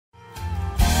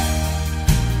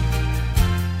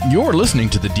You're listening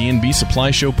to the D&B Supply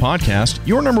Show podcast,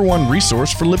 your number one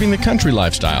resource for living the country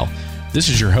lifestyle. This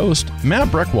is your host, Matt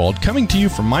Breckwald, coming to you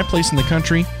from my place in the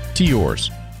country to yours.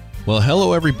 Well,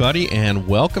 hello everybody, and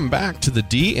welcome back to the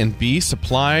D&B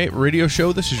Supply Radio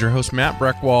Show. This is your host, Matt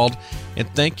Breckwald, and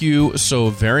thank you so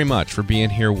very much for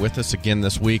being here with us again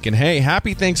this week. And hey,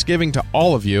 happy Thanksgiving to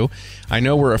all of you. I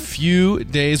know we're a few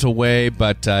days away,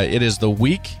 but it is the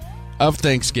week of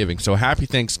Thanksgiving. So happy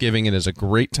Thanksgiving. It is a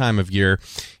great time of year,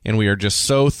 and we are just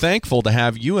so thankful to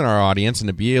have you in our audience and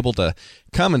to be able to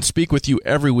come and speak with you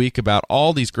every week about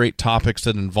all these great topics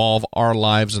that involve our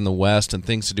lives in the West and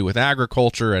things to do with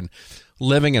agriculture and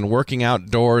living and working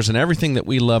outdoors and everything that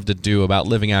we love to do about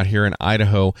living out here in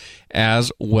Idaho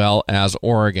as well as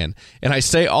Oregon. And I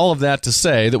say all of that to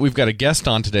say that we've got a guest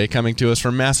on today coming to us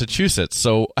from Massachusetts.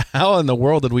 So how in the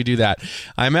world did we do that?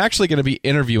 I'm actually going to be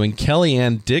interviewing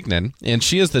Kellyanne Dignan, and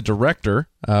she is the Director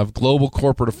of Global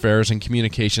Corporate Affairs and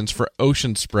Communications for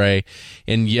Ocean Spray.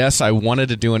 And yes, I wanted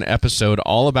to do an episode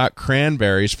all about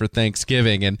cranberries for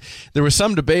Thanksgiving. And there was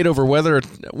some debate over whether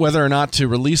or not to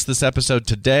release this episode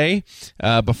today,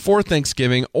 before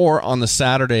Thanksgiving, or on the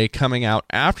Saturday coming out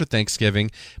after Thanksgiving.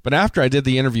 But after I did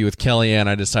the interview with Kellyanne,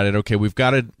 I decided, okay, we've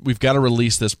got to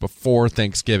release this before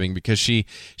Thanksgiving, because she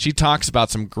talks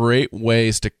about some great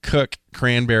ways to cook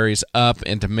cranberries up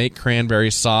and to make cranberry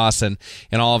sauce and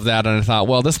all of that. And I thought,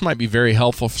 well, this might be very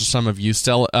helpful for some of you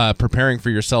preparing for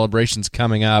your celebrations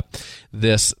coming up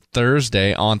this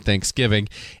Thursday on Thanksgiving.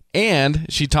 And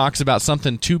she talks about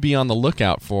something to be on the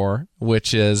lookout for,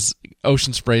 which is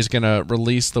Ocean Spray is going to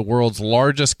release the world's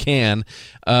largest can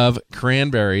of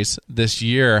cranberries this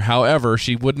year. However,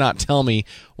 she would not tell me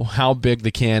how big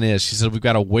the can is. She said we've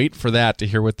got to wait for that to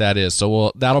hear what that is.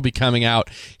 So that'll be coming out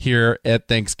here at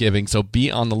Thanksgiving. So be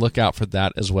on the lookout for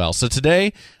that as well. So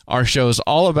today, our show is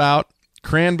all about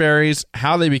cranberries,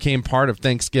 how they became part of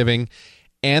Thanksgiving,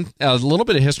 and a little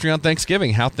bit of history on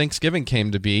Thanksgiving, how Thanksgiving came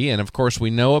to be. And, of course,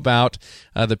 we know about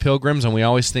the Pilgrims, and we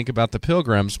always think about the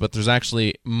Pilgrims, but there's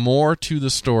actually more to the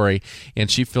story,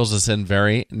 and she fills us in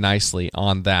very nicely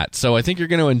on that. So I think you're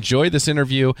going to enjoy this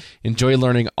interview, enjoy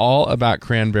learning all about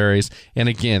cranberries. And,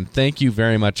 again, thank you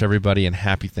very much, everybody, and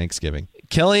happy Thanksgiving.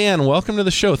 Kellyanne, welcome to the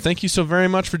show. Thank you so very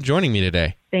much for joining me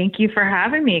today. Thank you for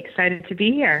having me. Excited to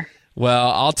be here.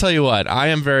 Well, I'll tell you what, I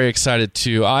am very excited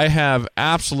too. I have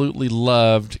absolutely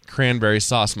loved cranberry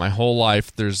sauce my whole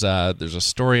life. There's a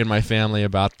story in my family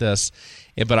about this,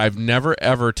 but I've never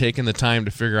ever taken the time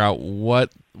to figure out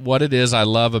what it is I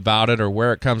love about it or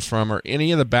where it comes from or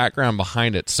any of the background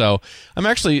behind it. So I'm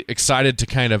actually excited to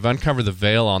kind of uncover the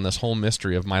veil on this whole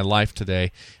mystery of my life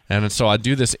today. And so I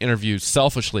do this interview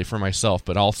selfishly for myself,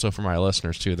 but also for my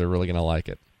listeners too. They're really going to like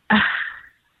it.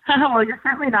 Well, you're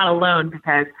certainly not alone,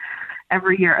 because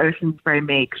every year Ocean Spray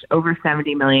makes over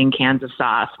 70 million cans of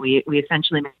sauce. We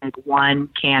essentially make one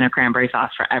can of cranberry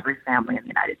sauce for every family in the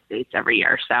United States every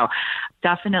year. So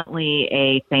definitely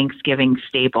a Thanksgiving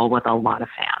staple with a lot of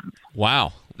fans.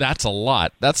 Wow, that's a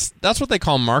lot. That's what they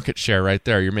call market share right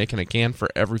there. You're making a can for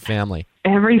every family.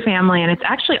 Every family, and it's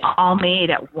actually all made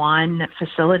at one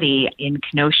facility in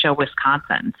Kenosha,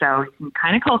 Wisconsin. So you can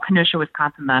kind of call Kenosha,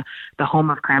 Wisconsin the home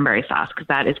of cranberry sauce, because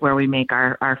that is where we make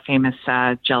our famous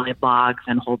jellied logs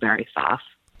and whole berry sauce.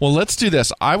 Well, let's do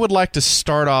this. I would like to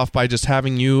start off by just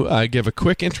having you give a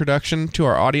quick introduction to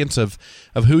our audience of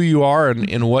who you are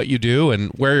and what you do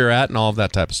and where you're at and all of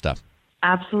that type of stuff.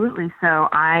 Absolutely. So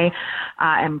I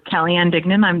am Kellyanne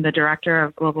Dignan. I'm the Director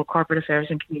of Global Corporate Affairs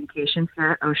and Communications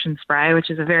here at Ocean Spray,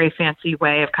 which is a very fancy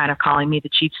way of kind of calling me the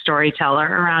chief storyteller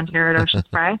around here at Ocean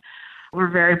Spray. We're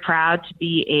very proud to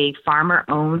be a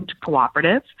farmer-owned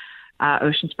cooperative.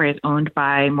 Ocean Spray is owned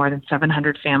by more than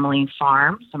 700 family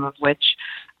farms, some of which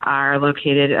are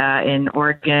located in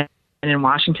Oregon and in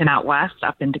Washington out west,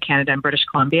 up into Canada and British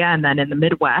Columbia, and then in the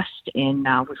Midwest in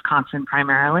Wisconsin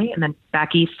primarily, and then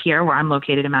back east here where I'm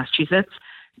located in Massachusetts,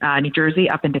 New Jersey,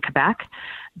 up into Quebec.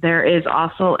 There is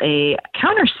also a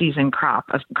counter-season crop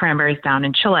of cranberries down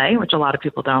in Chile, which a lot of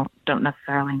people don't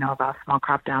necessarily know about, small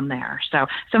crop down there. So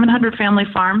 700 family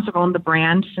farms have owned the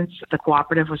brand since the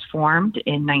cooperative was formed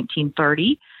in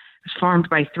 1930. It was formed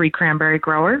by 3 cranberry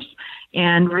growers.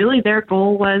 And really their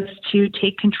goal was to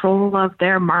take control of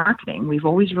their marketing. We've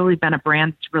always really been a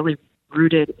brand that's really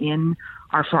rooted in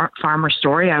our farmer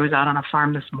story. I was out on a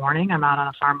farm this morning. I'm out on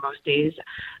a farm most days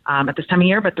at this time of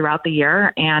year, but throughout the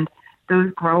year. And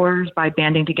those growers, by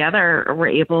banding together, were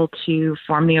able to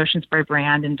form the Ocean Spray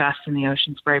brand, invest in the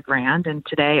Ocean Spray brand. And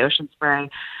today, Ocean Spray,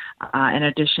 in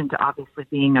addition to obviously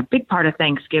being a big part of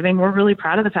Thanksgiving, we're really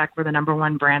proud of the fact we're the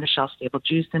 #1 brand of shelf-stable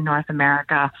juice in North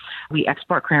America. We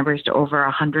export cranberries to over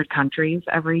 100 countries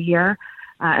every year.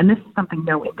 And this is something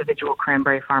no individual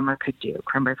cranberry farmer could do.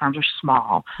 Cranberry farms are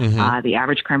small. The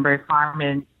average cranberry farm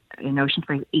in Ocean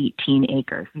Spray is 18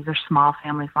 acres. These are small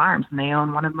family farms, and they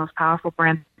own one of the most powerful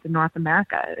brands in North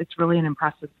America. It's really an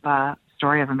impressive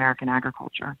story of American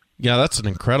agriculture. Yeah, that's an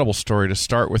incredible story to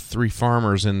start with 3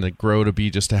 farmers and to grow to be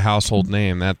just a household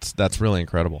name. That's really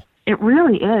incredible. It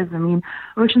really is. I mean,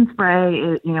 Ocean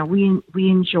Spray, we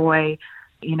enjoy,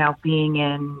 being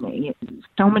in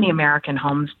so many American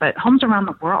homes, but homes around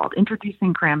the world,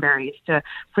 introducing cranberries to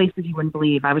places you wouldn't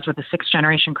believe. I was with a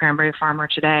 6th-generation cranberry farmer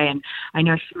today, and I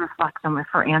know she reflects on if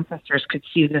her ancestors could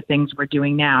see the things we're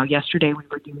doing now. Yesterday, we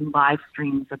were doing live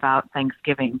streams about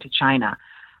Thanksgiving to China.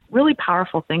 Really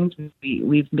powerful things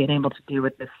we've been able to do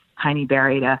with this tiny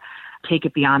berry to take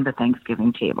it beyond the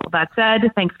Thanksgiving table. That said,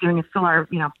 Thanksgiving is still our,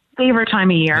 favorite time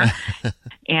of year.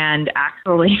 And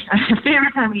actually,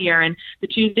 favorite time of year. And the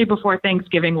Tuesday before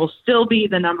Thanksgiving will still be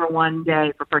the number 1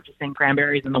 day for purchasing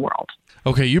cranberries in the world.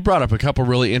 Okay, you brought up a couple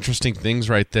really interesting things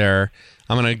right there.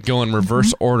 I'm going to go in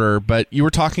reverse order, but you were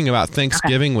talking about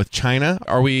Thanksgiving with China.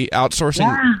 Are we outsourcing?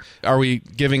 Yeah. Are we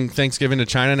giving Thanksgiving to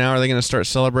China now? Are they going to start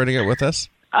celebrating it with us?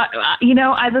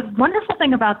 The wonderful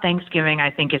thing about Thanksgiving,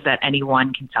 I think, is that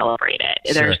anyone can celebrate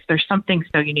it. Sure. There's something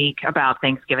so unique about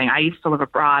Thanksgiving. I used to live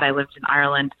abroad. I lived in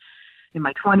Ireland in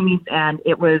my 20s, and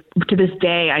it was, to this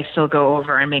day, I still go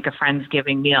over and make a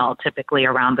Friendsgiving meal, typically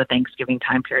around the Thanksgiving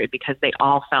time period, because they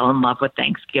all fell in love with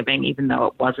Thanksgiving, even though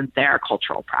it wasn't their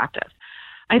cultural practice.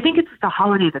 I think it's the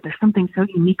holiday that there's something so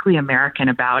uniquely American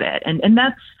about it, and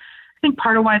that's, I think,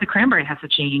 part of why the cranberry has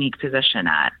such a unique position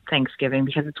at Thanksgiving,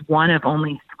 because it's one of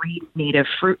only 3 native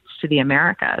fruits to the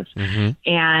Americas.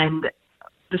 And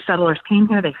the settlers came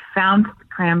here, they found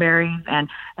cranberries, and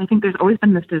I think there's always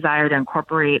been this desire to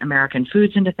incorporate American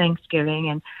foods into Thanksgiving.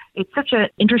 And it's such an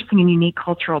interesting and unique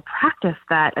cultural practice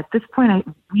that at this point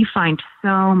we find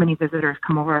so many visitors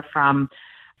come over from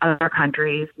other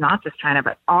countries, not just China,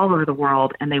 but all over the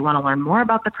world, and they want to learn more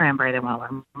about the cranberry. They want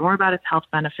to learn more about its health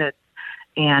benefits.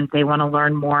 And they want to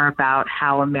learn more about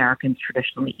how Americans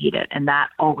traditionally eat it. And that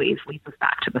always leads us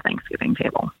back to the Thanksgiving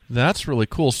table. That's really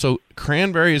cool. So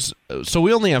cranberries, so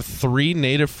we only have 3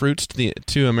 native fruits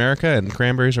to America, and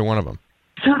cranberries are one of them.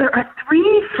 So there are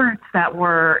 3 fruits that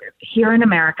were here in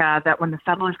America that when the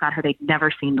settlers got here, they'd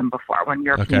never seen them before when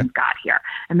Europeans got here.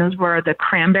 And those were the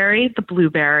cranberry, the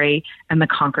blueberry, and the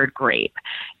Concord grape.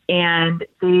 And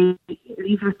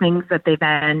these were things that they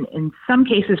then, in some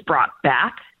cases, brought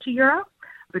back to Europe.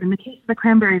 But in the case of the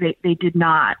cranberry, they did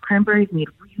not. Cranberries need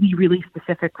really, really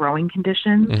specific growing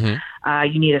conditions.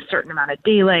 You need a certain amount of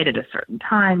daylight at a certain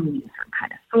time. You need a certain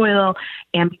kind of soil.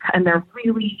 And they're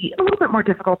really a little bit more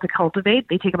difficult to cultivate.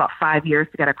 They take about 5 years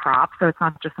to get a crop, so it's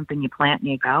not just something you plant and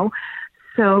you go.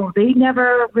 So they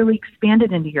never really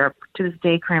expanded into Europe. To this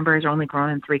day, cranberries are only grown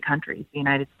in 3 countries: the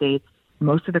United States,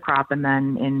 most of the crop, and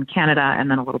then in Canada,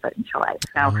 and then a little bit in Chile.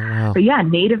 So, But yeah,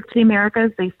 native to the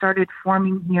Americas, they started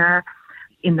forming here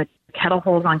in the kettle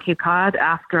holes on Cape Cod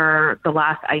after the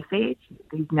last ice age.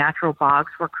 These natural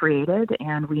bogs were created,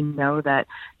 and we know that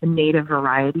the native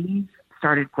varieties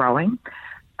started growing.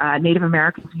 Native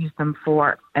Americans use them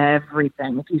for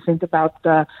everything. If you think about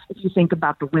the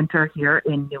winter here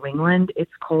in New England,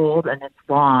 it's cold and it's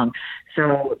long.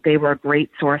 So they were a great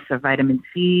source of vitamin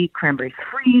C. Cranberries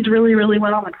freeze really, really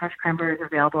well. When fresh cranberries are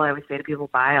available, I always say to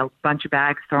people, buy a bunch of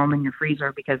bags, throw them in your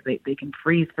freezer, because they can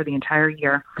freeze for the entire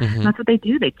year. And that's what they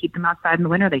do. They keep them outside in the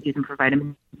winter. They use them for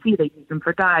vitamin C. They use them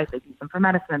for dyes. They use them for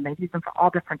medicine. They use them for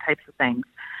all different types of things.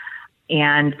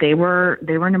 And they were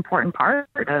an important part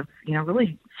of,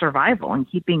 really survival and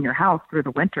keeping your house through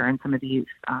the winter in some of these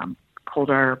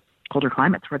colder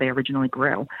climates where they originally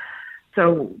grew.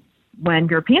 So when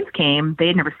Europeans came, they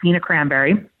had never seen a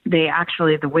cranberry.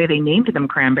 The way they named them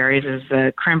cranberries is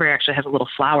the cranberry actually has a little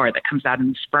flower that comes out in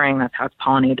the spring. That's how it's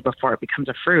pollinated before it becomes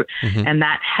a fruit. And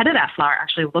that head of that flower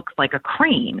actually looks like a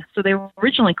crane. So they were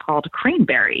originally called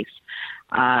cranberries.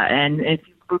 And if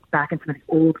you look back in some of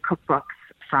the old cookbooks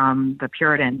from the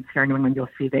Puritans here in New England, you'll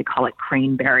see they call it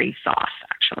cranberry sauce,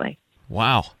 actually.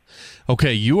 Wow.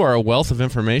 Okay, you are a wealth of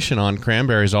information on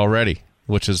cranberries already,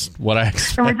 which is what I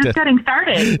expected. So we're just getting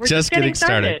started. We're just getting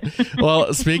started.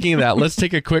 Well, speaking of that, let's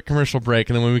take a quick commercial break,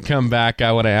 and then when we come back,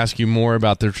 I want to ask you more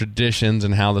about the traditions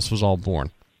and how this was all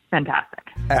born. Fantastic.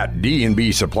 At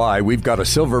D&B Supply, we've got a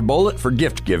silver bullet for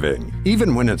gift giving,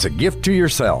 even when it's a gift to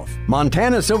yourself.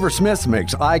 Montana Silversmiths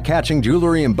makes eye-catching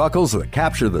jewelry and buckles that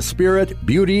capture the spirit,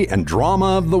 beauty, and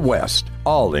drama of the West,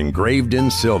 all engraved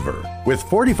in silver. With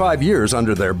 45 years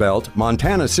under their belt,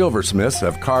 Montana Silversmiths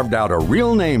have carved out a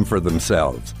real name for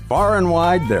themselves. Far and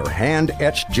wide, their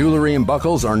hand-etched jewelry and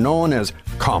buckles are known as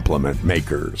compliment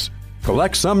makers.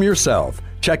 Collect some yourself.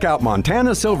 Check out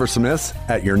Montana Silversmiths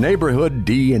at your neighborhood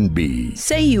D&B.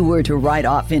 Say you were to ride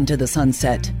off into the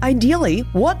sunset. Ideally,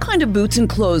 what kind of boots and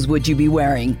clothes would you be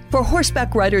wearing? For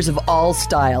horseback riders of all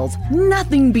styles,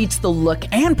 nothing beats the look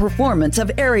and performance of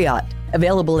Ariat.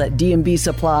 Available at D&B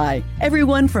Supply.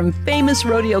 Everyone from famous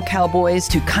rodeo cowboys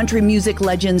to country music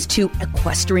legends to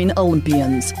equestrian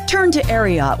Olympians. Turn to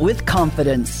Ariat with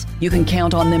confidence. You can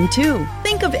count on them too.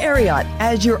 Think of Ariat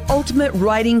as your ultimate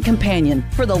riding companion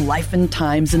for the life and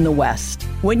times in the West.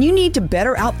 When you need to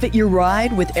better outfit your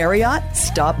ride with Ariat,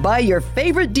 stop by your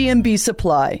favorite D&B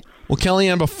Supply. Well,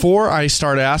 Kellyanne, before I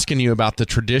start asking you about the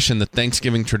tradition, the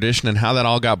Thanksgiving tradition, and how that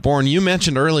all got born, you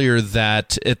mentioned earlier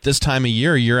that at this time of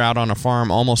year, you're out on a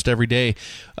farm almost every day.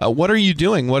 What are you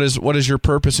doing? What is your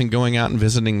purpose in going out and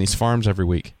visiting these farms every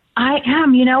week? I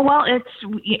am. Well,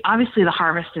 it's obviously the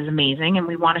harvest is amazing, and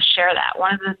we want to share that.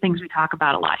 One of the things we talk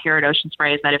about a lot here at Ocean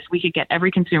Spray is that if we could get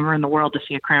every consumer in the world to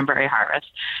see a cranberry harvest,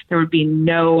 there would be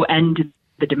no end to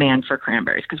the demand for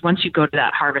cranberries, because once you go to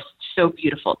that harvest, it's so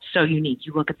beautiful, it's so unique.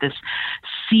 You look at this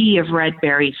sea of red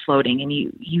berries floating and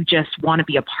you just want to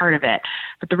be a part of it.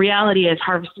 But the reality is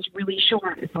harvest is really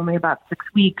short. It's only about 6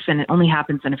 weeks and it only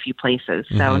happens in a few places.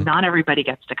 So not everybody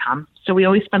gets to come. So we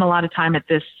always spend a lot of time at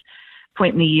this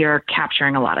point in the year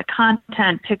capturing a lot of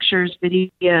content, pictures,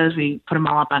 videos. We put them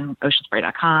all up on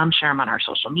oceanspray.com, share them on our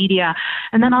social media.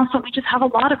 And then also we just have a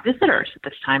lot of visitors at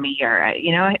this time of year.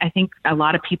 I think a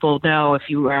lot of people know if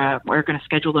you were going to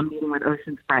schedule a meeting with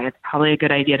Ocean Spray, it's probably a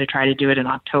good idea to try to do it in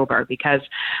October, because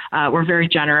we're very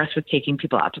generous with taking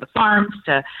people out to the farms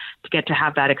to get to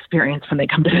have that experience when they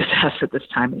come to visit us at this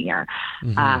time of year.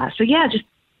 Just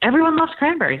everyone loves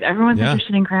cranberries. Everyone's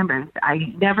interested in cranberries.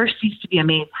 I never cease to be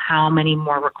amazed how many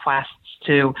more requests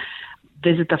to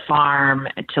visit the farm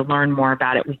to learn more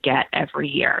about it we get every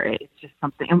year. It's just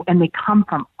something, and they come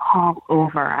from all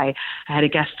over. I had a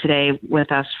guest today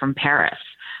with us from Paris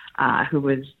who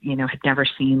was, had never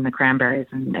seen the cranberries,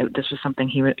 and this was something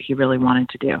he really wanted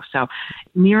to do. So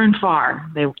near and far,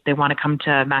 they want to come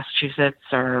to Massachusetts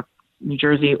or New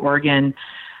Jersey, Oregon,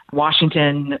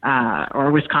 Washington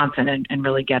or Wisconsin and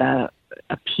really get a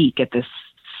peek at this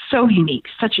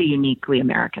such a uniquely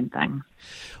American thing.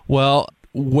 Well,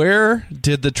 where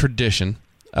did the tradition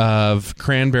of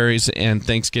cranberries and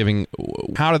Thanksgiving,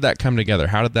 how did that come together?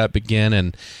 How did that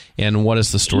begin, and what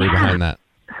is the story behind that?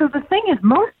 So the thing is,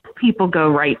 most people go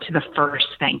right to the first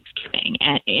Thanksgiving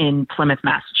in Plymouth,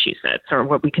 Massachusetts, or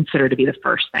what we consider to be the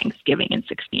first Thanksgiving in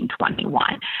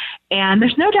 1621. And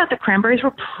there's no doubt that cranberries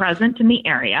were present in the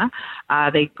area.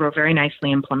 They grow very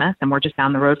nicely in Plymouth, and we're just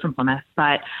down the road from Plymouth.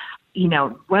 But,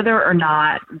 whether or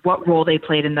not what role they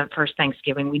played in the first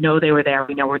Thanksgiving, we know they were there.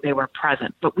 We know where they were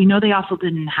present. But we know they also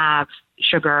didn't have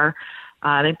sugar.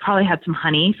 They probably had some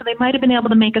honey, so they might have been able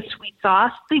to make a sweet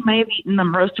sauce. They may have eaten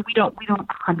them roasted. We don't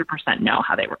 100% know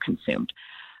how they were consumed.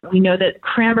 We know that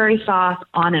cranberry sauce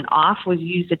on and off was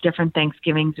used at different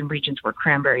Thanksgivings in regions where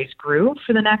cranberries grew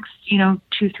for the next,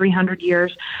 200-300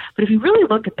 years. But if you really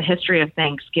look at the history of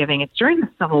Thanksgiving, it's during the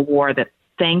Civil War that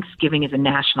Thanksgiving as a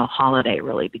national holiday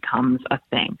really becomes a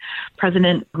thing.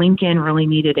 President Lincoln really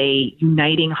needed a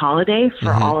uniting holiday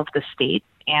for all of the states,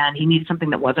 and he needed something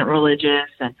that wasn't religious,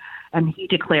 and he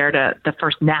declared the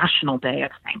first national day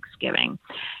of Thanksgiving.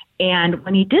 And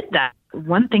when he did that,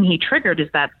 one thing he triggered is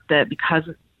that because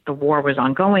the war was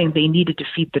ongoing, they needed to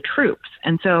feed the troops.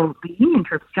 And so the Union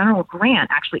troops, General Grant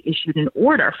actually issued an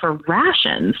order for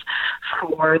rations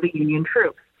for the Union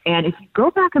troops. And if you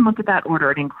go back and look at that order,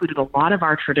 it included a lot of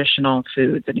our traditional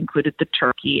foods. It included the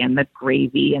turkey and the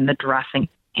gravy and the dressing,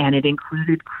 and it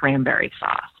included cranberry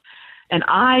sauce. And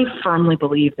I firmly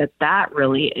believe that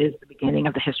really is the beginning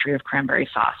of the history of cranberry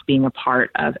sauce being a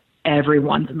part of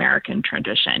everyone's American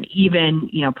tradition, even,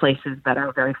 places that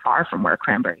are very far from where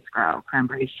cranberries grow.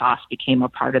 Cranberry sauce became a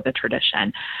part of the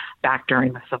tradition back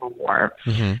during the Civil War.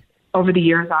 Over the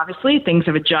years, obviously, things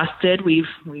have adjusted. We've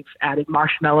added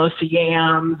marshmallows to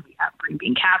yams. We have green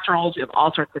bean casseroles. We have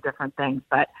all sorts of different things.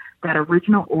 But that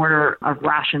original order of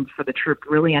rations for the troops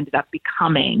really ended up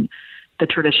becoming the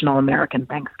traditional American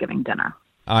Thanksgiving dinner.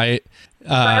 I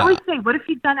always say, what if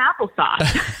you'd done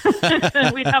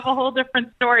applesauce? We'd have a whole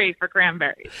different story for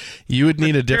cranberries. You would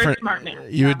need a different name.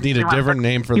 You would need a different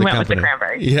name for the company. With the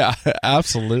cranberries. Yeah,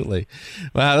 absolutely.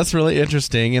 Wow, that's really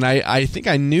interesting. And I think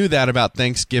I knew that about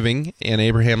Thanksgiving and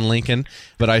Abraham Lincoln,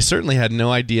 but I certainly had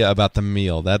no idea about the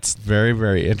meal. That's very,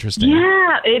 very interesting.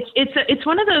 Yeah, it's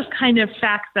one of those kind of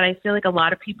facts that I feel like a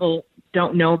lot of people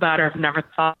don't know about or have never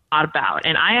thought about.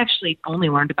 And I actually only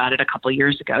learned about it a couple of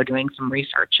years ago doing some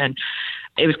research. And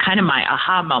it was kind of my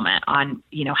aha moment on,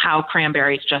 how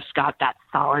cranberries just got that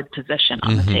solid position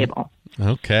on the table.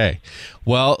 Okay.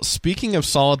 Well, speaking of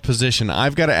solid position,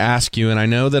 I've got to ask you, and I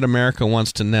know that America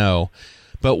wants to know,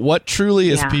 but what truly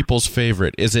is people's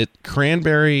favorite? Is it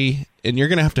cranberry? And you're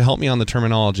going to have to help me on the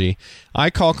terminology.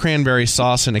 I call cranberry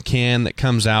sauce in a can that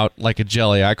comes out like a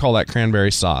jelly. I call that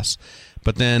cranberry sauce.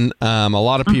 But then a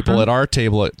lot of people at our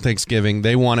table at Thanksgiving,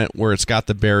 they want it where it's got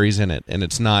the berries in it, and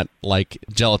it's not like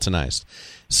gelatinized.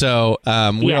 So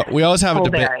we always have a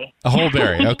debate. A whole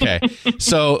berry, okay.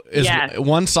 So is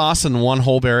one sauce and one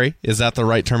whole berry? Is that the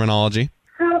right terminology?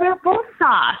 So they're both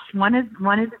sauce. One is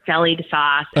a jellied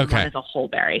sauce, and one is a whole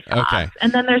berry sauce. Okay.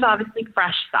 And then there's obviously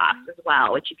fresh sauce as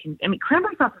well, which you can. I mean,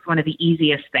 cranberry sauce is one of the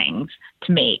easiest things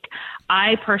to make.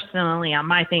 I personally, on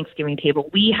my Thanksgiving table,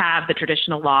 we have the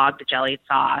traditional log, the jellied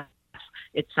sauce.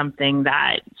 It's something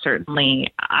that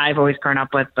certainly I've always grown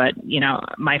up with, but,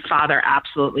 my father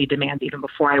absolutely demands, even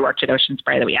before I worked at Ocean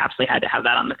Spray, that we absolutely had to have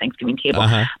that on the Thanksgiving table.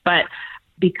 But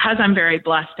because I'm very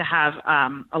blessed to have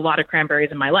a lot of cranberries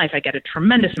in my life, I get a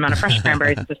tremendous amount of fresh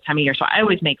cranberries at this time of year, so I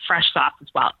always make fresh sauce as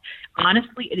well.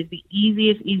 Honestly, it is the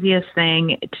easiest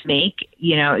thing to make.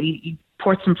 You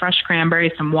pour some fresh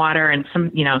cranberries, some water, and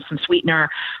some sweetener,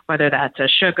 whether that's a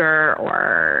sugar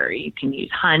or you can use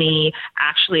honey.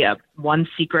 Actually, one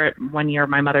secret, one year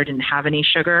my mother didn't have any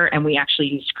sugar, and we actually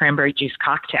used cranberry juice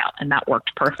cocktail, and that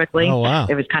worked perfectly. Oh, wow.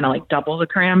 It was kind of like double the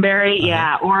cranberry.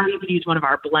 Yeah, or you could use one of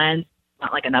our blends,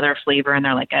 not like another flavor in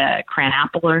there, like a cran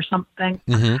apple or something.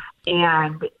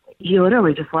 And you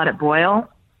literally just let it boil,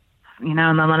 and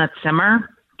then let it simmer,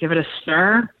 give it a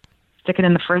stir, stick it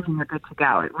in the fridge, and you're good to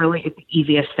go. It really is the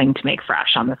easiest thing to make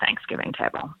fresh on the Thanksgiving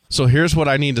table. So here's what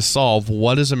I need to solve.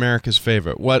 What is America's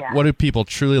favorite? What do people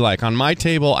truly like? On my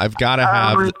table, I've got to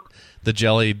have the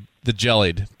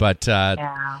jellied, but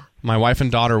my wife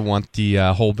and daughter want the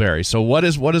whole berry. So what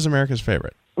is America's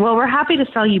favorite? Well, we're happy to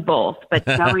sell you both, but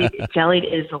jellied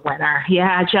is the winner.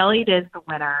 Yeah, jellied is the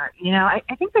winner.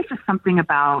 I think there's just something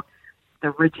about the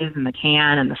ridges in the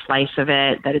can and the slice of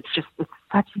it that it's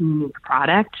such a unique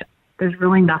product. There's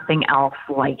really nothing else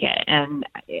like it. And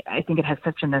I think it has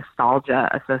such a nostalgia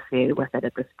associated with it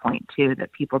at this point, too,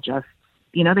 that people just,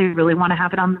 they really want to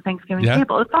have it on the Thanksgiving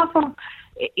table. It's also,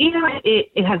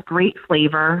 it has great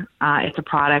flavor. It's a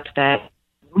product that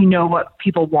we know what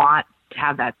people want to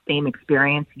have that same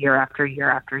experience year after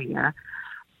year after year.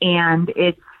 And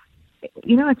it's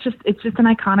just an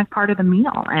iconic part of the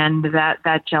meal. And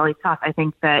that jelly sauce, I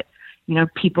think that,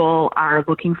 people are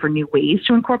looking for new ways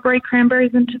to incorporate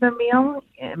cranberries into their meal.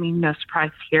 I mean, no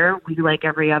surprise here. We, like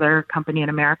every other company in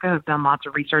America, have done lots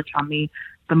of research on the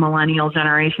millennial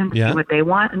generation to see what they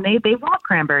want. And they want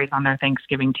cranberries on their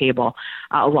Thanksgiving table.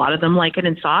 A lot of them like it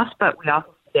in sauce, but we also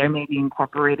see they're maybe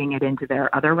incorporating it into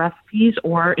their other recipes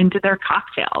or into their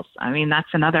cocktails. I mean, that's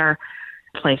another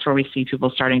place where we see people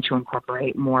starting to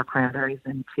incorporate more cranberries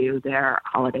into their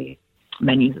holiday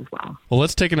menus as well. Well,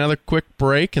 let's take another quick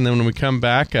break, and then when we come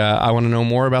back, I want to know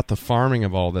more about the farming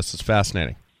of all this. It's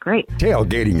fascinating. Great.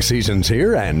 Tailgating season's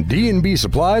here, and D&B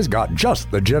Supply's got just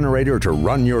the generator to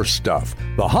run your stuff.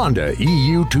 The Honda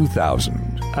EU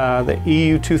 2000. The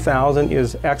EU 2000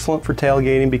 is excellent for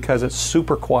tailgating because it's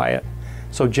super quiet.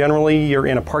 So generally, you're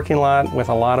in a parking lot with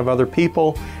a lot of other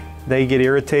people. They get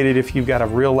irritated if you've got a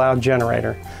real loud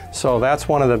generator. So that's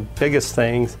one of the biggest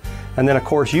things. And then, of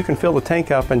course, you can fill the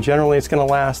tank up, and generally it's going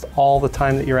to last all the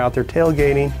time that you're out there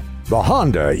tailgating. The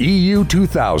Honda EU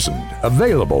 2000,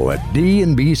 available at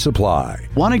D&B Supply.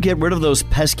 Want to get rid of those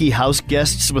pesky house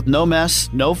guests with no mess,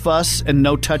 no fuss, and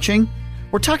no touching?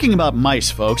 We're talking about mice,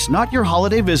 folks, not your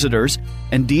holiday visitors,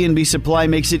 and D&B Supply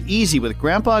makes it easy with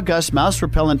Grandpa Gus mouse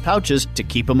repellent pouches to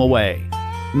keep them away.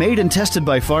 Made and tested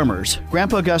by farmers,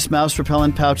 Grandpa Gus mouse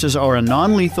repellent pouches are a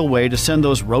non-lethal way to send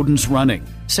those rodents running.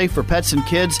 Safe for pets and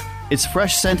kids, its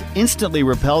fresh scent instantly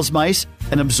repels mice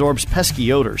and absorbs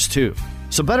pesky odors, too.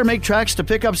 So better make tracks to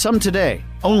pick up some today,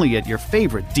 only at your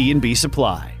favorite D&B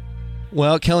Supply.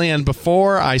 Well, Kellyanne,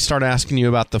 before I start asking you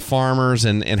about the farmers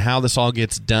and how this all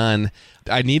gets done,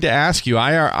 I need to ask you,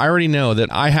 I already know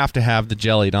that I have to have the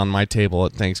jellied on my table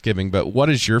at Thanksgiving, but what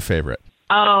is your favorite?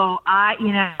 Oh,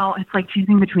 it's like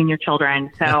choosing between your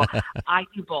children. So I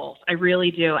do both. I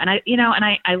really do. And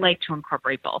I like to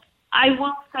incorporate both. I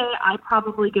will say I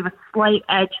probably give a slight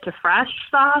edge to fresh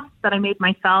sauce that I made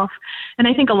myself. And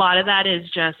I think a lot of that is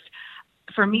just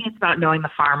for me, it's about knowing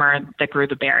the farmer that grew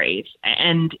the berries.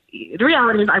 And the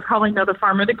reality is I probably know the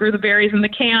farmer that grew the berries in the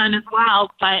can as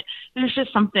well, but there's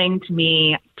just something to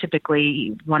me.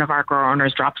 Typically, one of our grower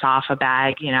owners drops off a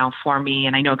bag, for me,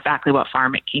 and I know exactly what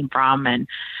farm it came from. And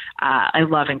I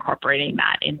love incorporating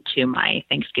that into my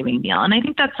Thanksgiving meal. And I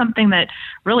think that's something that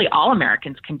really all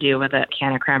Americans can do with a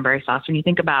can of cranberry sauce. When you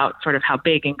think about sort of how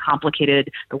big and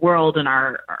complicated the world and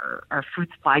our food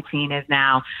supply chain is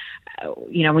now,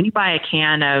 when you buy a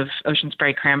can of Ocean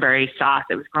Spray cranberry sauce,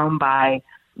 it was grown by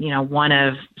one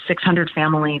of 600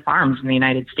 family farms in the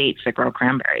United States that grow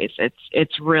cranberries.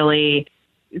 It's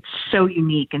so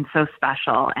unique and so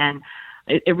special. And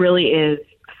it really is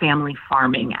family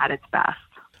farming at its best.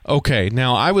 Okay,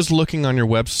 now I was looking on your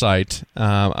website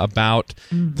about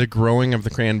the growing of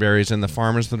the cranberries and the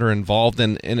farmers that are involved,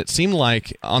 and it seemed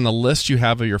like on the list you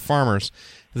have of your farmers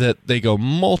that they go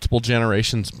multiple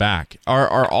generations back.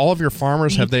 Are all of your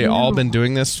farmers, have they all been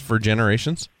doing this for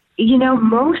generations?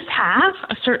 Most have.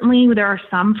 Certainly there are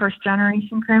some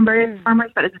first-generation cranberry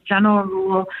farmers, but as a general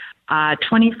rule,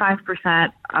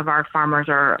 25% of our farmers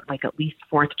are like at least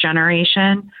fourth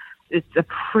generation. It's a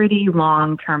pretty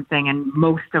long-term thing, and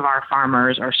most of our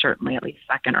farmers are certainly at least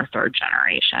second or third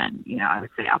generation. I would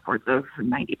say upwards of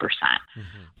 90%.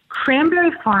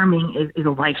 Cranberry farming is a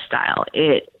lifestyle.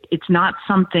 It's not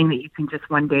something that you can just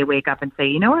one day wake up and say,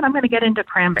 you know what, I'm going to get into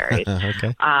cranberries.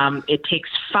 Okay. It takes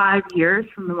 5 years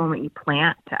from the moment you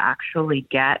plant to actually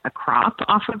get a crop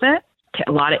off of it.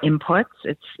 A lot of inputs.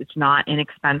 It's not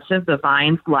inexpensive. The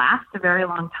vines last a very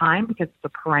long time because it's a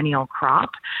perennial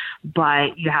crop,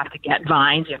 but you have to get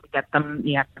vines. You have to get them.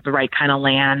 You have to have the right kind of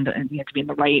land, and you have to be in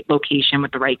the right location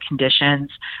with the right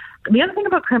conditions. The other thing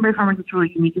about cranberry farmers that's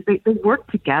really unique is they work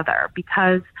together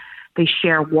because they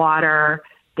share water.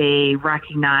 They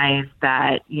recognize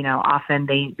that, often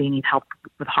they need help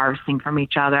with harvesting from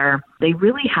each other. They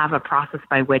really have a process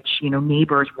by which,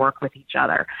 neighbors work with each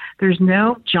other. There's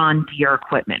no John Deere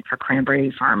equipment for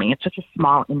cranberry farming. It's such a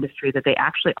small industry that they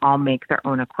actually all make their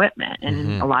own equipment, and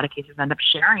in a lot of cases end up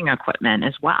sharing equipment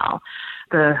as well.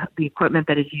 The equipment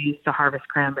that is used to harvest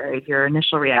cranberries, your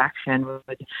initial reaction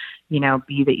would,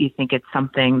 be that you think it's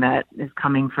something that is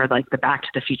coming for like the Back to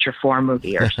the Future 4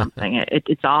 movie or something.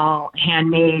 It's all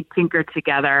handmade, tinkered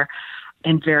together,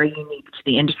 and very unique to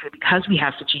the industry because we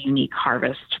have such a unique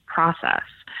harvest process.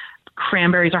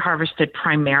 Cranberries are harvested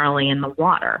primarily in the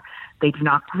water. They do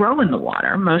not grow in the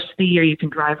water. Most of the year you can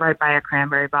drive right by a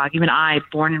cranberry bog. Even I,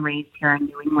 born and raised here in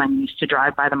New England, used to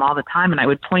drive by them all the time, and I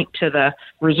would point to the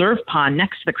reserve pond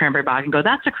next to the cranberry bog and go,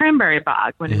 that's a cranberry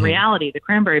bog, when in reality the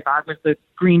cranberry bog was the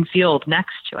green field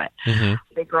next to it.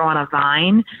 They grow on a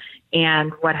vine,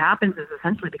 and what happens is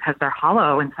essentially because they're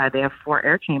hollow inside, they have 4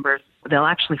 air chambers, they'll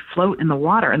actually float in the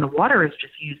water, and the water is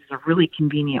just used as a really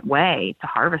convenient way to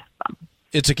harvest them.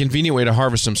 It's a convenient way to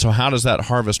harvest them. So how does that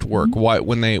harvest work? Why,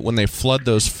 when they flood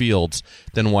those fields,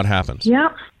 then what happens? Yeah.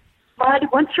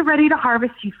 Once you're ready to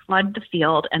harvest, you flood the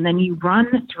field, and then you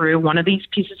run through one of these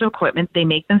pieces of equipment. They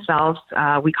make themselves,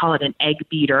 we call it an egg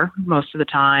beater most of the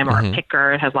time, or a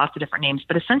picker. It has lots of different names,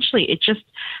 but essentially it just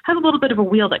has a little bit of a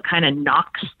wheel that kind of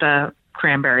knocks the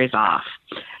cranberries off.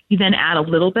 You then add a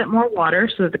little bit more water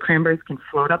so that the cranberries can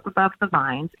float up above the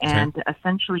vines, and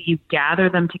essentially you gather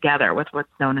them together with what's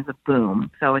known as a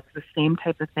boom. So it's the same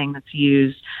type of thing that's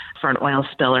used for an oil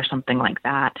spill or something like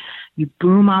that. You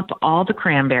boom up all the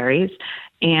cranberries,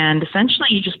 and essentially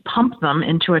you just pump them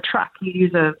into a truck. You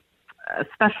use a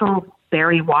special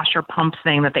berry washer pump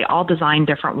thing that they all design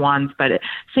different ones, but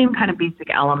same kind of basic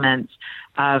elements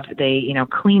of they,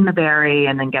 clean the berry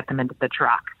and then get them into the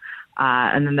truck.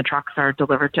 And then the trucks are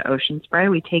delivered to Ocean Spray.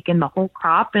 We take in the whole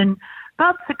crop in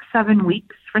about 6-7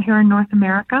 weeks for here in North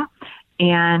America.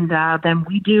 And then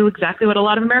we do exactly what a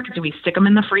lot of Americans do. We stick them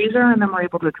in the freezer, and then we're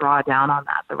able to draw down on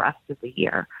that the rest of the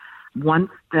year.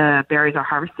 Once the berries are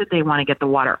harvested, they want to get the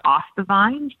water off the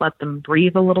vines, let them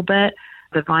breathe a little bit.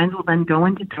 The vines will then go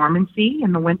into dormancy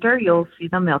in the winter. You'll see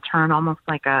them. They'll turn almost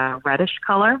like a reddish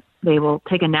color. They will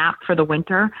take a nap for the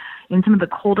winter. In some of the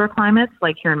colder climates,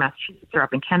 like here in Massachusetts or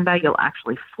up in Canada, you'll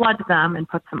actually flood them and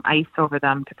put some ice over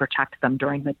them to protect them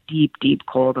during the deep, deep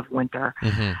cold of winter.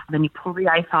 Then you pull the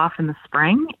ice off in the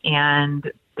spring, and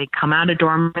they come out of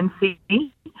dormancy.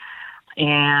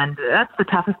 And that's the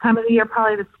toughest time of the year,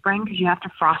 probably the spring, because you have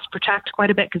to frost protect quite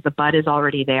a bit because the bud is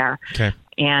already there.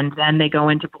 And then they go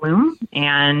into bloom,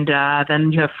 and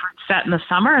then you have fruit set in the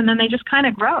summer, and then they just kind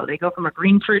of grow. They go from a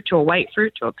green fruit to a white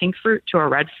fruit to a pink fruit to a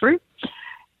red fruit,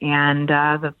 and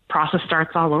the process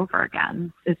starts all over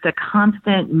again. It's a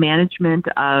constant management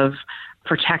of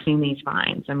protecting these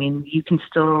vines. I mean,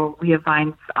 we have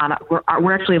vines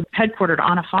we're actually headquartered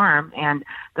on a farm, and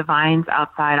the vines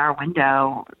outside our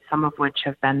window, some of which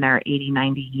have been there 80,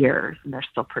 90 years, and they're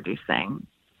still producing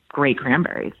great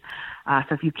cranberries.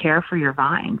 So if you care for your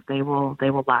vines, they will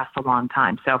last a long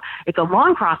time. So it's a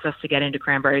long process to get into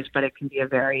cranberries, but it can be a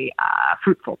very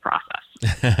fruitful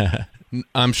process.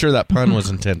 I'm sure that pun was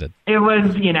intended. It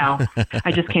was,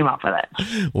 I just came up with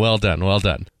it. Well done, well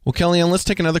done. Well, Kellyanne, let's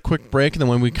take another quick break, and then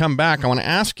when we come back, I want to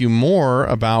ask you more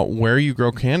about where you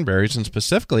grow cranberries and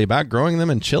specifically about growing them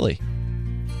in Chile.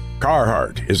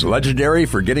 Carhartt is legendary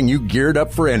for getting you geared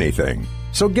up for anything.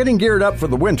 So getting geared up for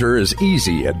the winter is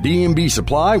easy at D&B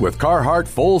Supply with Carhartt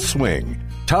Full Swing.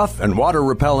 Tough and water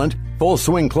repellent, Full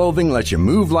Swing clothing lets you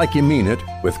move like you mean it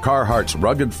with Carhartt's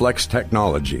Rugged Flex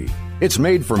technology. It's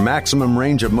made for maximum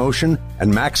range of motion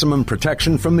and maximum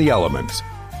protection from the elements.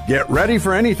 Get ready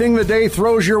for anything the day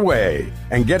throws your way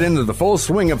and get into the full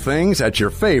swing of things at your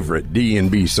favorite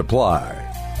D&B Supply.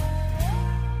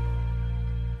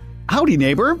 Howdy,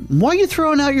 neighbor. Why are you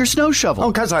throwing out your snow shovel?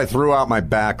 Oh, 'cause I threw out my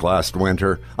back last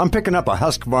winter. I'm picking up a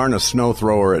Husqvarna snow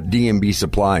thrower at D&B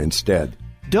Supply instead.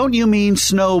 Don't you mean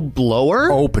snow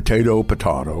blower? Oh, potato.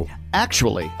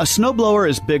 Actually, a snowblower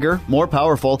is bigger, more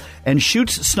powerful, and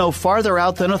shoots snow farther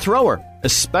out than a thrower,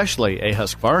 especially a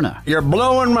Husqvarna. You're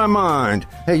blowing my mind.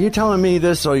 Hey, you telling me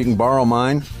this so you can borrow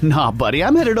mine? Nah, buddy,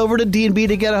 I'm headed over to D&B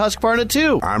to get a Husqvarna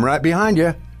too. I'm right behind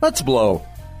you. Let's blow.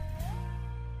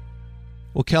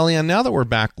 Well, Kellyanne, now that we're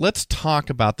back, let's talk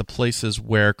about the places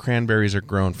where cranberries are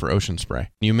grown for Ocean Spray.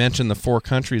 You mentioned the 4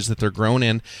 countries that they're grown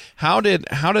in. How did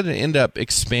it end up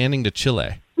expanding to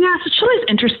Chile? Yeah, so Chile's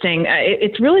interesting.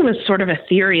 It really was sort of a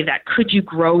theory that could you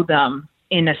grow them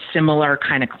in a similar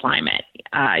kind of climate?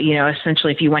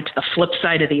 Essentially, if you went to the flip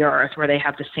side of the earth where they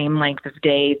have the same length of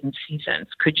days and seasons,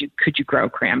 could you grow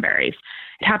cranberries?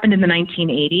 It happened in the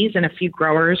 1980s, and a few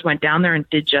growers went down there and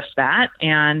did just that,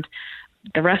 and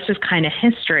the rest is kind of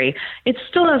history. It's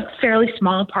still a fairly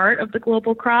small part of the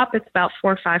global crop. It's about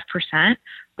 4 or 5%,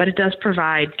 but it does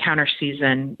provide counter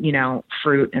season,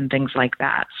 fruit and things like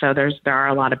that. So there are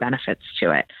a lot of benefits to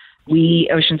it.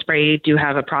 We, Ocean Spray, do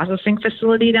have a processing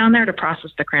facility down there to process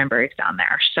the cranberries down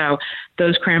there. So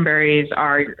those cranberries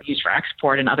are used for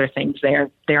export and other things. They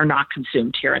are not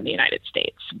consumed here in the United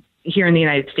States. Here in the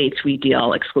United States, we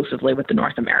deal exclusively with the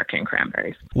North American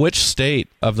cranberries. Which state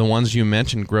of the ones you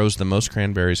mentioned grows the most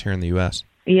cranberries here in the U.S.?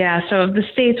 Yeah, so of the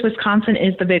states, Wisconsin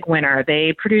is the big winner.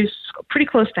 They produce pretty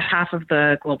close to half of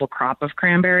the global crop of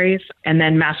cranberries. And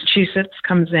then Massachusetts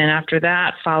comes in after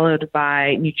that, followed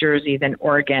by New Jersey, then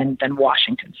Oregon, then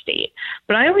Washington State.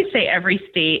 But I always say every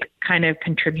state kind of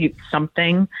contributes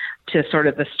something to sort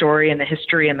of the story and the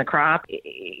history and the crop.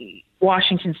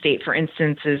 Washington State, for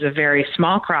instance, is a very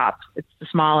small crop. It's the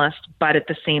smallest, but at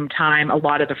the same time, a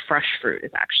lot of the fresh fruit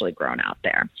is actually grown out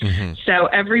there. Mm-hmm. So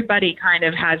everybody kind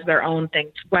of has their own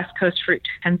things. West Coast fruit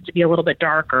tends to be a little bit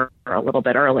darker or a little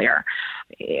bit earlier.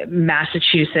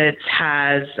 Massachusetts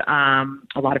has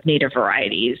a lot of native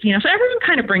varieties. So everyone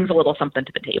kind of brings a little something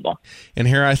to the table. And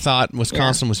here I thought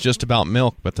Wisconsin was just about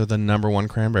milk, but they're the number 1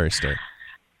 cranberry state.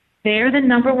 They're the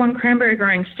number 1 cranberry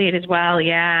growing state as well.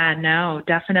 Yeah, no,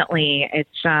 definitely.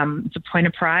 It's a point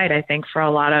of pride, I think, for a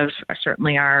lot of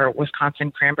certainly our Wisconsin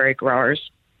cranberry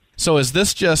growers. So is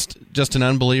this just an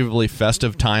unbelievably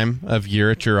festive time of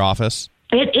year at your office?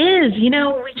 It is.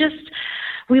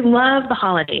 We love the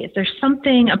holidays. There's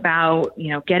something about,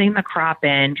 getting the crop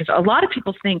in, because a lot of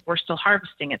people think we're still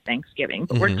harvesting at Thanksgiving,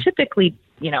 but we're typically,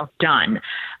 done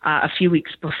a few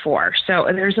weeks before. So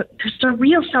there's a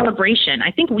real celebration. I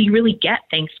think we really get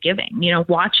Thanksgiving,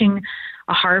 watching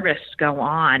a harvest go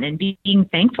on and being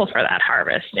thankful for that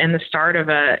harvest and the start of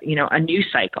a new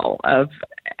cycle of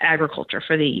agriculture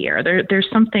for the year. There's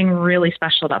something really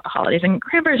special about the holidays, and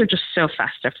cranberries are just so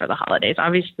festive for the holidays.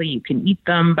 Obviously, you can eat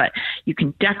them, but you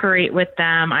can decorate with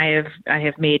them. I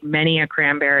have made many a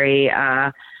cranberry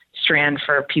strand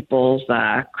for people's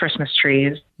Christmas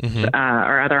trees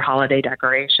or other holiday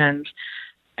decorations.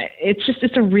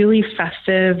 It's a really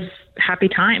festive, happy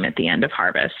time at the end of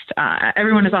harvest.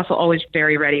 Everyone is also always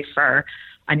very ready for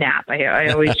a nap. I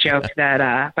always joke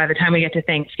that by the time we get to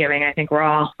Thanksgiving, I think we're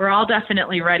all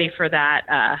definitely ready for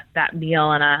that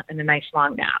meal and a nice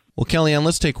long nap. Well, Kellyanne,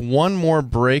 let's take one more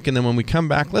break, and then when we come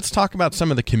back, let's talk about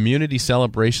some of the community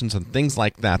celebrations and things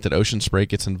like that Ocean Spray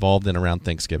gets involved in around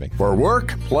Thanksgiving. For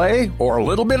work, play, or a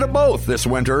little bit of both this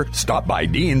winter, stop by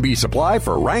D&B Supply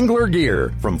for Wrangler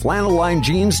gear. From flannel-lined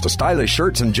jeans to stylish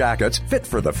shirts and jackets, fit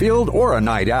for the field or a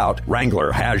night out,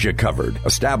 Wrangler has you covered.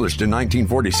 Established in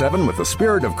 1947 with the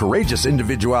spirit spirit of courageous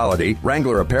individuality,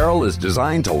 Wrangler apparel is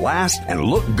designed to last and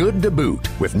look good to boot.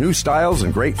 With new styles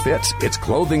and great fits, it's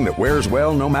clothing that wears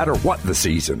well no matter what the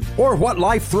season or what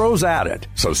life throws at it.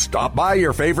 So stop by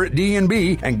your favorite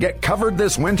D&B and get covered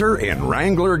this winter in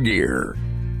Wrangler gear.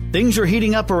 Things are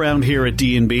heating up around here at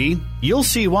D&B. You'll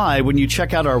see why when you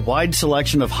check out our wide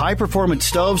selection of high-performance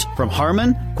stoves from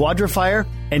Harman, Quadrifire,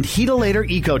 and Heatolator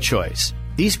EcoChoice.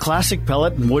 These classic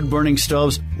pellet and wood-burning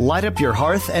stoves light up your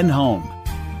hearth and home.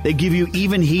 They give you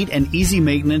even heat and easy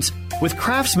maintenance with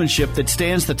craftsmanship that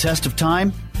stands the test of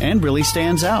time and really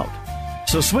stands out.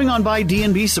 So swing on by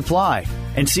D&B Supply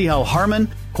and see how Harman,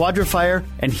 Quadrifire,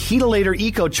 and Heatolator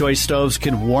EcoChoice stoves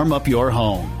can warm up your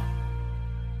home.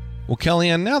 Well,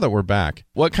 Kellyanne, now that we're back,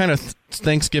 what kind of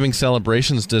Thanksgiving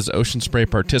celebrations does Ocean Spray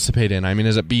participate in? I mean,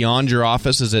 is it beyond your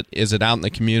office? Is it out in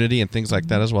the community and things like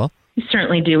that as well? We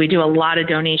certainly do. We do a lot of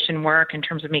donation work in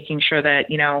terms of making sure that,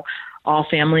 all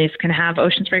families can have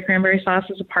Ocean Spray cranberry sauce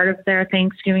as a part of their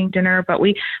Thanksgiving dinner. But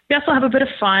we also have a bit of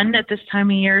fun at this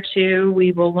time of year, too.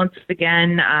 We will once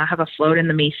again have a float in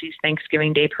the Macy's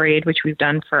Thanksgiving Day Parade, which we've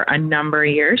done for a number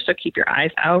of years. So keep your eyes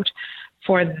out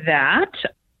for that.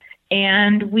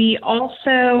 And we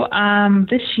also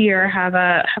this year have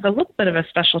a little bit of a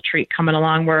special treat coming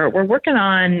along. We're working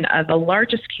on the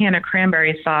largest can of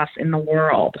cranberry sauce in the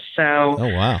world. So,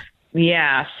 oh wow,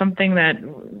 yeah, something that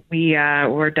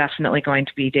we're definitely going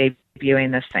to be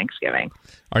debuting this Thanksgiving.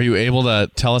 Are you able to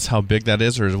tell us how big that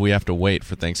is, or do we have to wait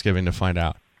for Thanksgiving to find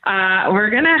out? We're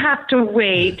gonna have to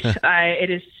wait. It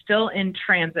is still in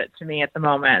transit to me at the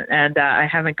moment, and I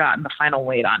haven't gotten the final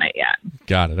weight on it yet.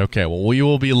 Got it. Okay. Well, we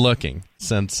will be looking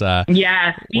since.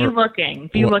 Yes, be looking,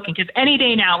 because any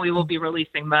day now we will be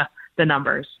releasing the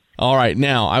numbers. All right.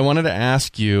 Now, I wanted to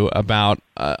ask you about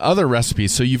other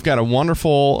recipes. So you've got on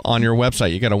your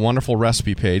website, you got a wonderful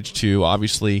recipe page to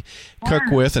obviously cook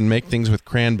with and make things with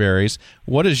cranberries.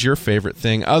 What is your favorite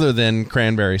thing other than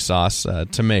cranberry sauce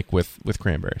to make with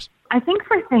cranberries? I think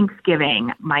for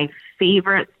Thanksgiving, my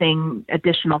favorite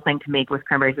additional thing to make with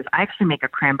cranberries is I actually make a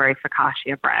cranberry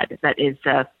focaccia bread that is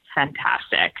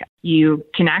fantastic. You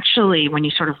can actually, when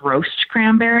you sort of roast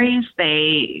cranberries,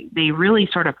 they really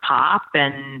sort of pop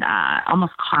and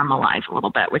almost caramelize a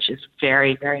little bit, which is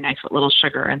very, very nice. With little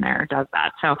sugar in there does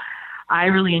that. So I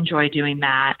really enjoy doing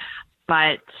that.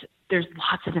 But there's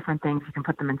lots of different things. You can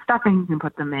put them in stuffing. You can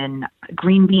put them in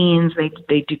green beans.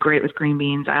 They do great with green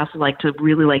beans. I also like to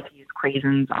use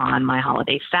craisins on my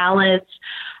holiday salads.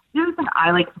 The other thing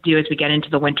I like to do as we get into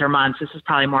the winter months, this is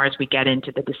probably more as we get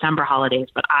into the December holidays,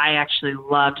 but I actually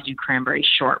love to do cranberry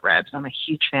short ribs. I'm a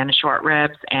huge fan of short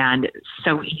ribs, and it's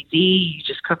so easy. You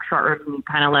just cook short ribs and you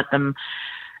kind of let them,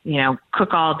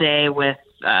 cook all day with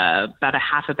about a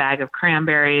half a bag of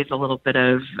cranberries, a little bit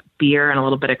of beer, and a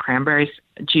little bit of cranberry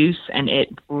juice, and it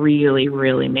really,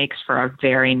 really makes for a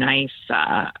very nice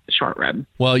short rib.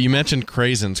 Well, you mentioned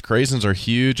craisins. Craisins are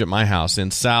huge at my house in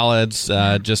salads,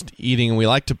 just eating. We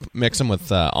like to mix them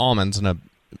with almonds in a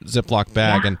Ziploc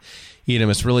bag and eat them.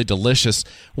 It's really delicious.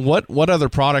 What other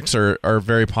products are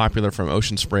very popular from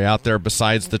Ocean Spray out there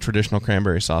besides the traditional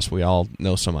cranberry sauce we all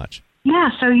know so much? Yeah,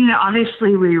 so,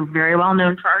 obviously we're very well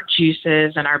known for our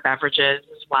juices and our beverages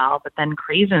as well, but then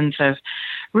craisins have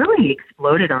really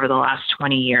exploded over the last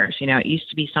 20 years. It used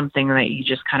to be something that you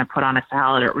just kind of put on a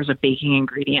salad, or it was a baking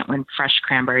ingredient when fresh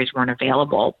cranberries weren't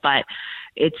available, but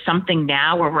it's something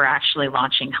now where we're actually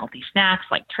launching healthy snacks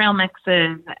like trail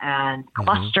mixes and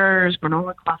clusters,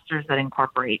 granola clusters that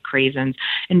incorporate craisins.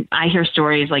 And I hear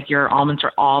stories like your almonds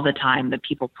are all the time that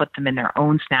people put them in their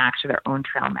own snacks or their own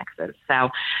trail mixes. So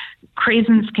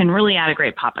craisins can really add a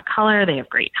great pop of color. They have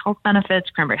great health benefits,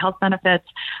 cranberry health benefits,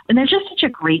 and they're just such a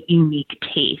great, unique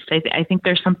taste. I think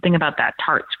there's something about that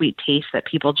tart, sweet taste that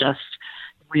people just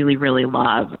really, really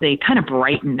love. They kind of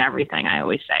brighten everything, I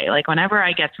always say. Like whenever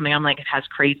I get something, I'm like, it has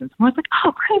craisins. I'm always like,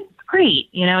 oh, craisins, great.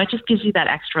 It just gives you that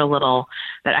extra little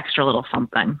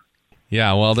something.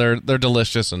 Yeah, well, they're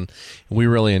delicious, and we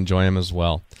really enjoy them as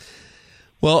well.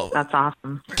 Well, that's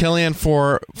awesome. Kellyanne,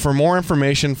 for more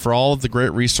information, for all of the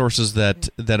great resources that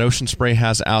Ocean Spray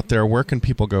has out there, where can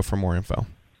people go for more info?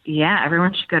 Yeah,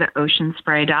 everyone should go to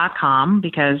oceanspray.com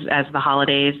because as the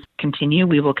holidays continue,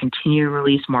 we will continue to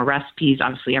release more recipes.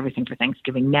 Obviously, everything for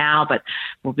Thanksgiving now, but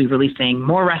we'll be releasing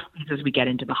more recipes as we get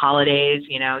into the holidays.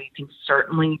 You can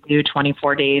certainly do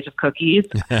 24 days of cookies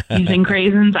using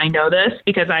craisins. I know this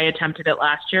because I attempted it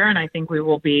last year, and I think we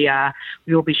will be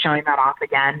showing that off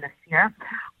again this year.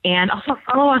 And also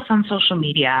follow us on social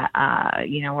media.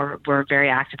 We're very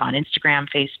active on Instagram,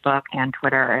 Facebook, and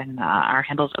Twitter, and our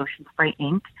handle is Ocean Spray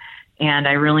Inc. And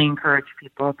I really encourage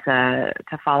people to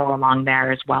follow along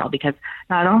there as well, because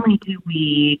not only do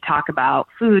we talk about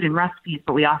food and recipes,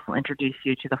 but we also introduce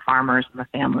you to the farmers and the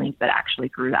families that actually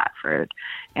grew that food.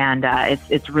 And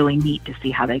it's really neat to see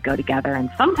how they go together.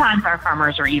 And sometimes our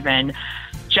farmers are even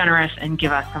generous and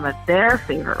give us some of their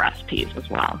favorite recipes as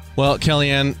well. Well,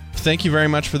 Kellyanne, thank you very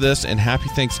much for this, and happy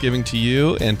Thanksgiving to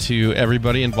you and to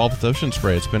everybody involved with Ocean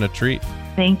Spray. It's been a treat.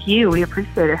 Thank you. We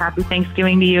appreciate it. Happy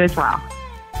Thanksgiving to you as well.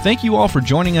 Thank you all for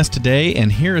joining us today,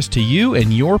 and here is to you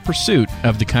and your pursuit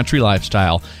of the country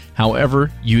lifestyle,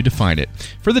 however you define it.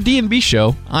 For the D&B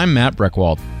Show, I'm Matt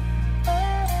Breckwald.